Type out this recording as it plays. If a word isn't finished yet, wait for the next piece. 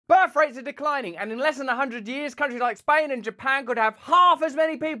birth rates are declining, and in less than 100 years, countries like Spain and Japan could have half as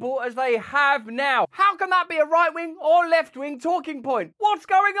many people as they have now. How can that be a right-wing or left-wing talking point? What's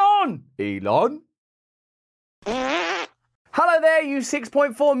going on, Elon? Hello there, you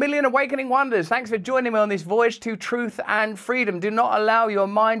 6.4 million awakening wonders. Thanks for joining me on this voyage to truth and freedom. Do not allow your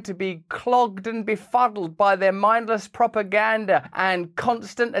mind to be clogged and befuddled by their mindless propaganda and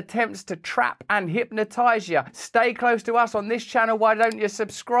constant attempts to trap and hypnotize you. Stay close to us on this channel. Why don't you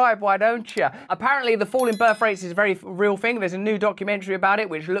subscribe? Why don't you? Apparently, the fall in birth rates is a very real thing. There's a new documentary about it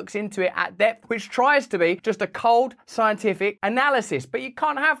which looks into it at depth, which tries to be just a cold scientific analysis. But you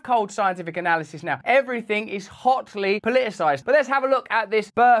can't have cold scientific analysis now. Everything is hotly politicized. But let's have a look at this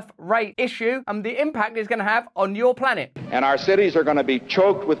birth rate issue and the impact it's going to have on your planet. And our cities are going to be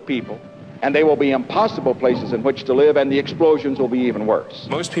choked with people, and they will be impossible places in which to live, and the explosions will be even worse.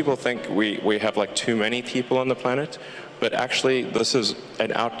 Most people think we have like too many people on the planet, but actually this is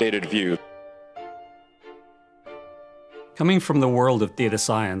an outdated view. Coming from the world of data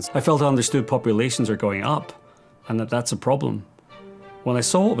science, I felt I understood populations are going up and that that's a problem. When I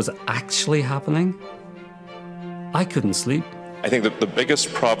saw what was actually happening, I couldn't sleep. I think that the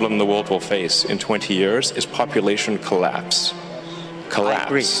biggest problem the world will face in 20 years is population collapse.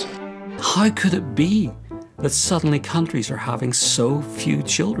 Collapse. I agree. How could it be that suddenly countries are having so few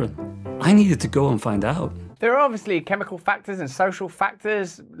children? I needed to go and find out. There are obviously chemical factors and social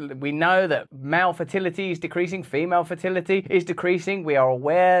factors. We know that male fertility is decreasing, female fertility is decreasing. We are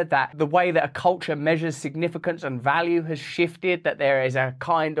aware that the way that a culture measures significance and value has shifted, that there is a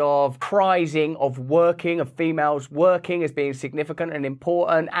kind of prizing of working, of females working as being significant and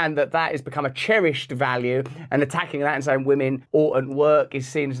important, and that that has become a cherished value, and attacking that and saying women oughtn't work is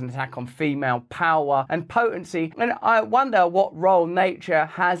seen as an attack on female power and potency. And I wonder what role nature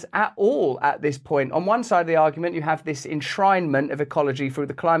has at all at this point. On one side of the argument, you have this enshrinement of ecology through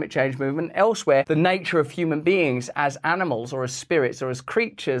the climate change movement. Elsewhere, the nature of human beings as animals or as spirits or as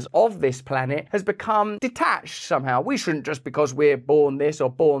creatures of this planet has become detached somehow. We shouldn't, just because we're born this or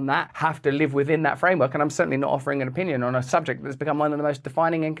born that, have to live within that framework. And I'm certainly not offering an opinion on a subject that's become one of the most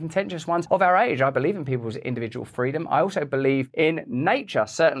defining and contentious ones of our age. I believe in people's individual freedom. I also believe in nature.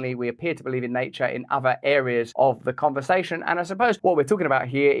 Certainly, we appear to believe in nature in other areas of the conversation. And I suppose what we're talking about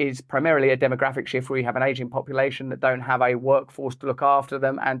here is primarily a demographic shift where we have an aging population that don't have a workforce to look after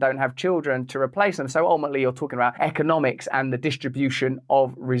them and don't have children to replace them. So ultimately, you're talking about economics and the distribution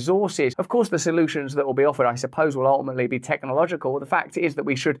of resources. Of course, the solutions that will be offered, I suppose, will ultimately be technological. The fact is that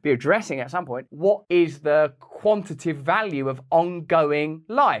we should be addressing at some point, what is the quantitative value of ongoing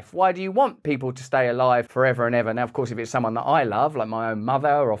life? Why do you want people to stay alive forever and ever? Now, of course, if it's someone that I love, like my own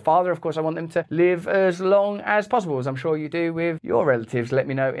mother or father, of course, I want them to live as long as possible, as I'm sure you do with your relatives. Let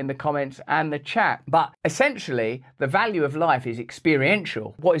me know in the comments and the chat. But essentially, the value of life is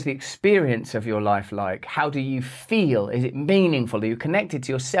experiential. What is the experience of your life like? How do you feel? Is it meaningful? Are you connected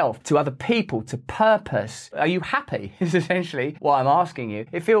to yourself, to other people, to purpose? Are you happy? Is essentially what I'm asking you.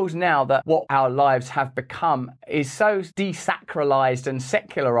 It feels now that what our lives have become is so desacralized and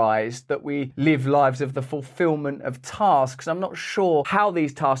secularized that we live lives of the fulfillment of tasks. I'm not sure how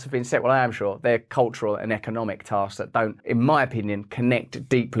these tasks have been set. Well, I am sure they're cultural and economic tasks that don't, in my opinion, connect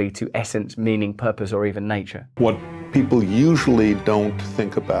deeply to essence, meaning, purpose, or even nature. What people usually don't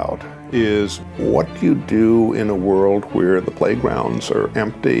think about is what you do in a world where the playgrounds are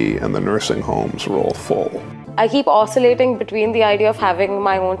empty and the nursing homes are all full. I keep oscillating between the idea of having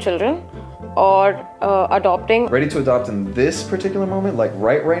my own children or adopting. Ready to adopt in this particular moment? Like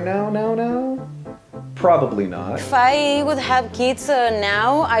right now? Probably not. If I would have kids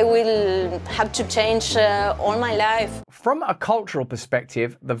now, I will have to change all my life. From a cultural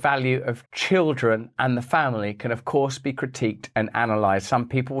perspective, the value of children and the family can, of course, be critiqued and analysed. Some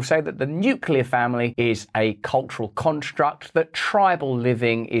people will say that the nuclear family is a cultural construct, that tribal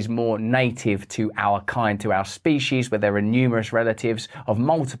living is more native to our kind, to our species, where there are numerous relatives of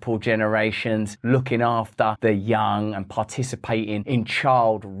multiple generations looking after the young and participating in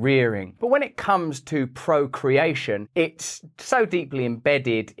child rearing. But when it comes to procreation, it's so deeply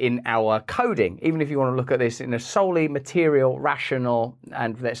embedded in our coding. Even if you want to look at this in a solely material, rational,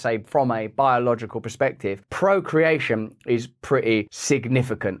 and let's say from a biological perspective, procreation is pretty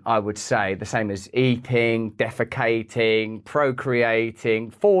significant, I would say. The same as eating, defecating,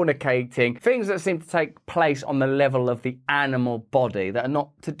 procreating, fornicating, things that seem to take place on the level of the animal body that are not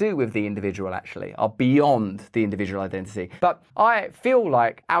to do with the individual, actually, are beyond the individual identity. But I feel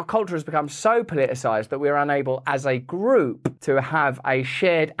like our culture has become so politicized realize that we're unable as a group to have a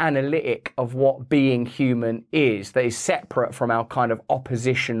shared analytic of what being human is that is separate from our kind of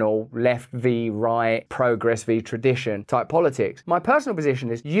oppositional left v right, progress v tradition type politics. My personal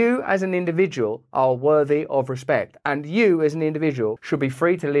position is you as an individual are worthy of respect, and you as an individual should be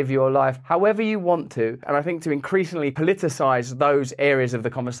free to live your life however you want to. And I think to increasingly politicize those areas of the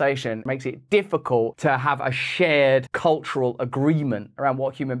conversation makes it difficult to have a shared cultural agreement around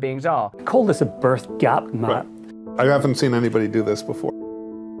what human beings are. Call this a birth gap, Matt. Right. I haven't seen anybody do this before.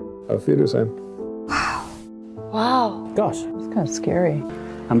 Auf Wiedersehen. Wow. Gosh, it's kind of scary.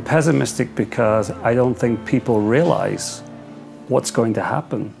 I'm pessimistic because I don't think people realize what's going to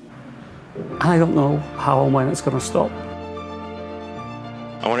happen. I don't know how and when it's going to stop.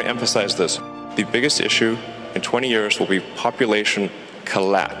 I want to emphasize this. The biggest issue in 20 years will be population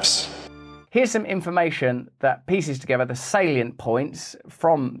collapse. Here's some information that pieces together the salient points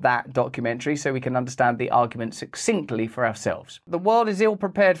from that documentary so we can understand the argument succinctly for ourselves. The world is ill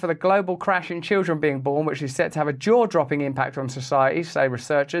prepared for the global crash in children being born, which is set to have a jaw-dropping impact on society, say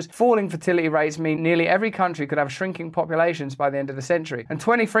researchers. Falling fertility rates mean nearly every country could have shrinking populations by the end of the century. And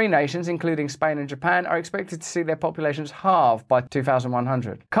 23 nations, including Spain and Japan, are expected to see their populations halve by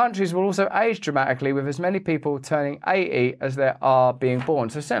 2100. Countries will also age dramatically, with as many people turning 80 as there are being born.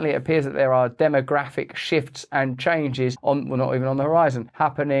 So certainly it appears that there are demographic shifts and changes on, well, not even on the horizon,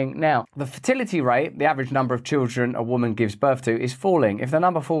 happening now. The fertility rate, the average number of children a woman gives birth to, is falling. If the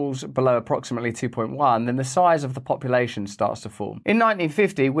number falls below approximately 2.1, then the size of the population starts to fall. In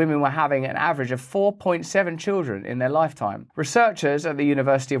 1950, women were having an average of 4.7 children in their lifetime. Researchers at the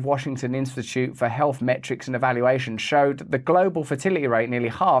University of Washington Institute for Health Metrics and Evaluation showed the global fertility rate nearly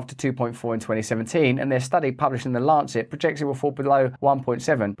halved to 2.4 in 2017, and their study published in The Lancet projects it will fall below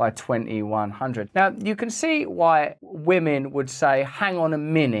 1.7 by 2100. Now, you can see why women would say, hang on a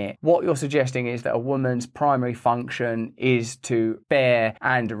minute, what you're suggesting is that a woman's primary function is to bear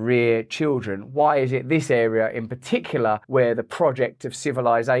and rear children. Why is it this area in particular where the project of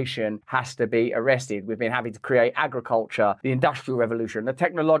civilization has to be arrested? We've been having to create agriculture, the industrial revolution, the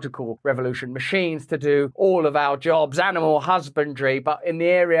technological revolution, machines to do all of our jobs, animal husbandry, but in the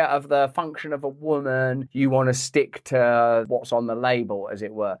area of the function of a woman, you want to stick to what's on the label, as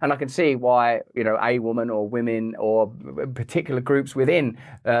it were. And I can see why, you know, a woman or women or particular groups within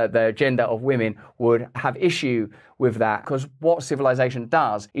the gender of women would have issue with that, because what civilization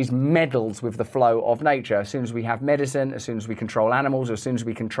does is meddles with the flow of nature. As soon as we have medicine, as soon as we control animals, as soon as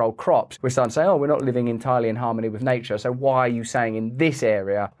we control crops, we're starting to say, oh, we're not living entirely in harmony with nature. So why are you saying in this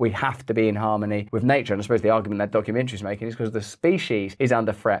area we have to be in harmony with nature? And I suppose the argument that documentary is making is because the species is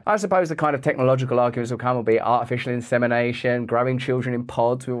under threat. I suppose the kind of technological arguments will come will be artificial insemination, growing children in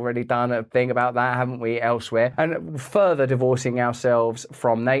pods. We've already done a thing about that, haven't we, elsewhere? And further divorcing ourselves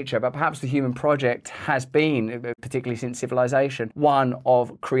from nature. But perhaps the human project has been, particularly since civilization, one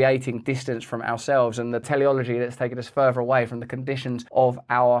of creating distance from ourselves and the teleology that's taken us further away from the conditions of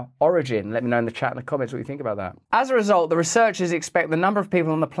our origin. Let me know in the chat and the comments what you think about that. As a result, the researchers expect the number of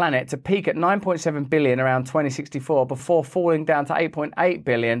people on the planet to peak at 9.7 billion around 2064 before falling down to 8.8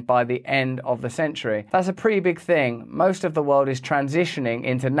 billion by the end of the century. That's a pretty big thing. Most of the world is transitioning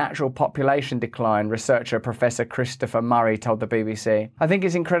into natural population decline, researcher Professor Christopher Murray told the BBC. I think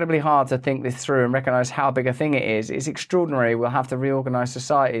it's incredibly hard to think this through and recognise how big a thing it is. It's extraordinary. We'll have to reorganise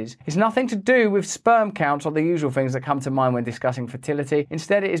societies. It's nothing to do with sperm counts or the usual things that come to mind when discussing fertility.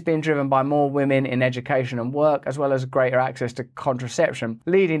 Instead, it is being driven by more women in education and work, as well as greater access to contraception,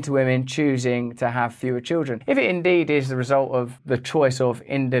 leading to women choosing to have fewer children. If it indeed is the result of the choice of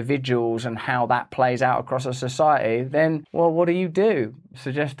individuals and how that plays out across a society, then, well, what do?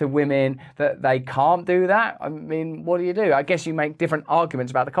 Suggest to women that they can't do that? I mean, what do? I guess you make different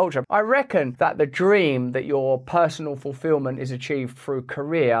arguments about the culture. I reckon that the dream that your personal fulfillment is achieved through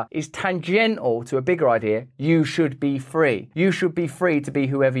career is tangential to a bigger idea. You should be free. You should be free to be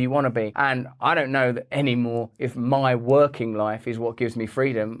whoever you want to be. And I don't know that anymore if my working life is what gives me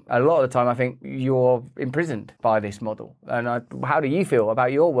freedom. A lot of the time I think you're imprisoned by this model. And how do you feel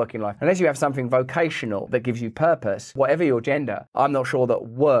about your working life? Unless you have something vocational that gives you purpose, whatever your gender, I'm not sure that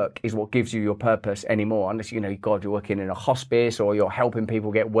work is what gives you your purpose anymore, unless, you know, God, you're working in a hospice or you're helping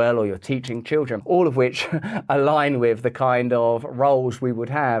people get well or you're teaching children, all of which align with the kind of roles we would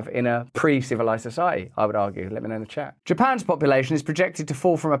have in a pre-civilized society, I would argue. Let me know in the chat. Japan's population is projected to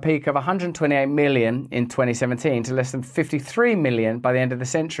fall from a peak of 128 million in 2017 to less than 53 million by the end of the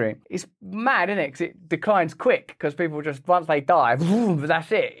century. It's mad, isn't it? Because it declines quick, because people just, once they die,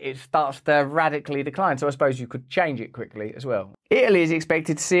 that's it. It starts to radically decline. So I suppose you could change it quickly as well. Italy is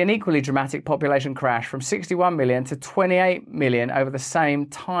expected to see an equally dramatic population crash from 61 million to 28 million over the same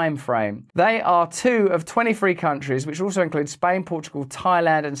time frame. They are 2 of 23 countries, which also include Spain, Portugal,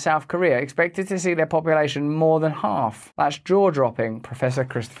 Thailand and South Korea, expected to see their population more than half. That's jaw-dropping, Professor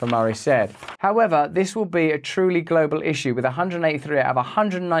Christopher Murray said. However, this will be a truly global issue, with 183 out of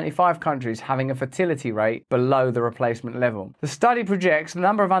 195 countries having a fertility rate below the replacement level. The study projects the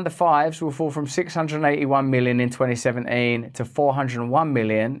number of under 5s will fall from 681 million in 2017 to 401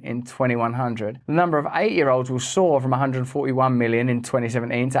 million in 2100. The number of 8-year-olds will soar from 141 million in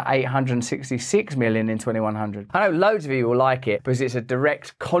 2017 to 866 million in 2100. I know loads of you will like it because it's a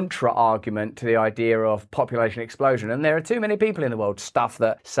direct contra-argument to the idea of population explosion, and there are too many people in the world. Stuff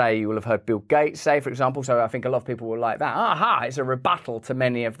that, say, you will have heard Bill Gates say, for example, so I think a lot of people will like that. Aha, it's a rebuttal to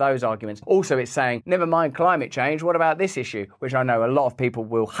many of those arguments. Also, it's saying, never mind climate change, what about this issue? Which I know a lot of people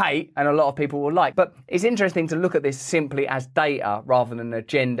will hate and a lot of people will like. But it's interesting to look at this simply as data rather than an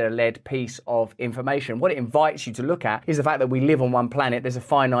agenda-led piece of information. What it invites you to look at is the fact that we live on one planet, there's a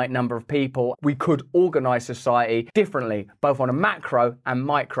finite number of people. We could organise society differently, both on a macro and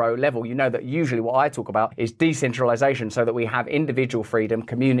micro level. You know that usually what I talk about is decentralisation, so that we have individual freedom,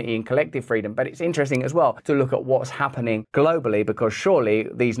 community and collective freedom. But it's interesting as well to look at what's happening globally, because surely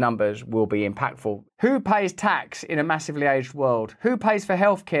these numbers will be impactful. Who pays tax in a massively aged world? Who pays for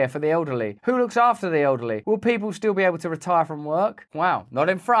healthcare for the elderly? Who looks after the elderly? Will people still be able to retire from work? Wow, not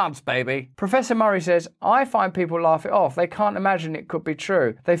in France, baby. Professor Murray says, I find people laugh it off. They can't imagine it could be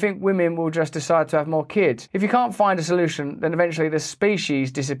true. They think women will just decide to have more kids. If you can't find a solution, then eventually the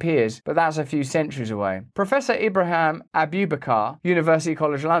species disappears. But that's a few centuries away. Professor Ibrahim Abubakar, University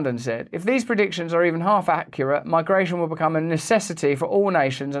College London, said, if these predictions are even half accurate, migration will become a necessity for all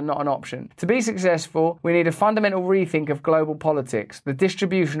nations and not an option. To be successful, we need a fundamental rethink of global politics. The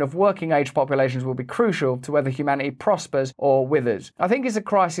distribution of working age populations will be crucial to whether humanity prospers or withers. I think it's a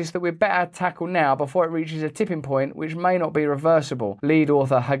crisis that we're better tackle now before it reaches a tipping point which may not be reversible. Lead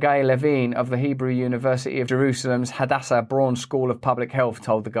author Haggai Levine of the Hebrew University of Jerusalem's Hadassah Braun School of Public Health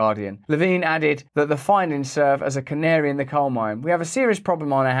told The Guardian. Levine added that the findings serve as a canary in the coal mine. We have a serious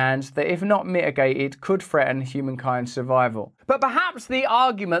problem on our hands that, if not mitigated, could threaten humankind's survival. But perhaps the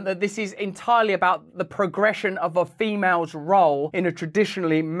argument that this is entirely about the progression of a female's role in a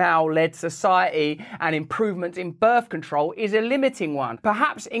traditionally male-led society and improvements in birth control is a limiting one.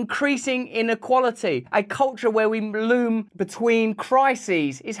 Perhaps increasing inequality, a culture where we loom between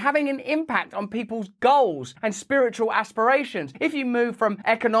crises, is having an impact on people's goals and spiritual aspirations. If you move from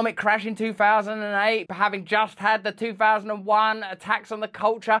economic crash in 2008, having just had the 2001 attacks on the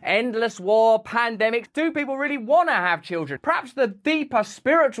culture, endless war, pandemics, do people really want to have children? Perhaps the deeper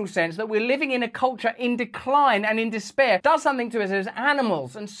spiritual sense that we're living in a culture in decline and in despair does something to us as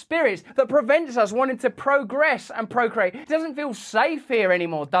animals and spirits that prevents us wanting to progress and procreate. It doesn't feel safe here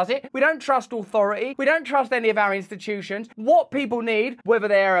anymore, does it? We don't trust authority. We don't trust any of our institutions. What people need, whether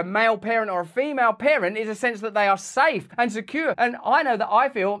they're a male parent or a female parent, is a sense that they are safe and secure. And I know that I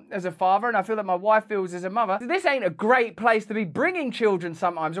feel as a father, and I feel that my wife feels as a mother, this ain't a great place to be bringing children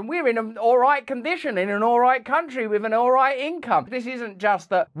sometimes. And we're in an all right condition, in an all right country with an all right income. This isn't just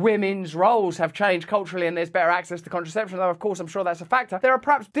that women's roles have changed culturally and there's better access to contraception, though of course I'm sure that's a factor. There are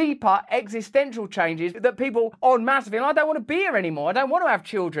perhaps deeper existential changes that people en masse feel, I don't want to be here anymore, I don't want to have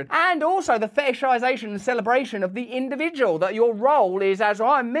children. And also the fetishization and celebration of the individual, that your role is as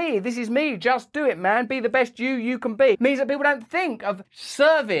I'm me, this is me, just do it, man, be the best you can be. It means that people don't think of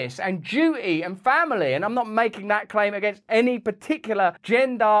service and duty and family, and I'm not making that claim against any particular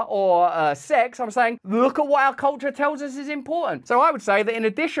gender or sex. I'm saying look at what our culture tells us is important. So I would say that in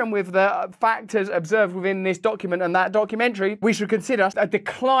addition with the factors observed within this document and that documentary, we should consider a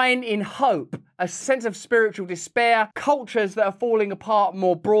decline in hope, a sense of spiritual despair, cultures that are falling apart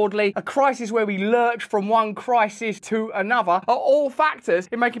more broadly, a crisis where we lurch from one crisis to another, are all factors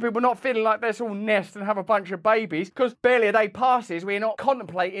in making people not feeling like let's all nest and have a bunch of babies, because barely a day passes we're not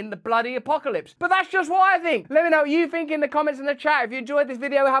contemplating the bloody apocalypse. But that's just what I think. Let me know what you think in the comments in the chat. If you enjoyed this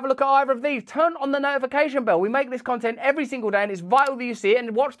video, have a look at either of these. Turn on the notification bell. We make this content every single day and it's vital that you see it,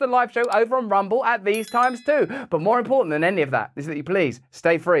 and watch the live show over on Rumble at these times too. But more important than any of that is that you please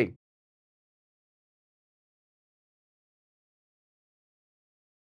stay free.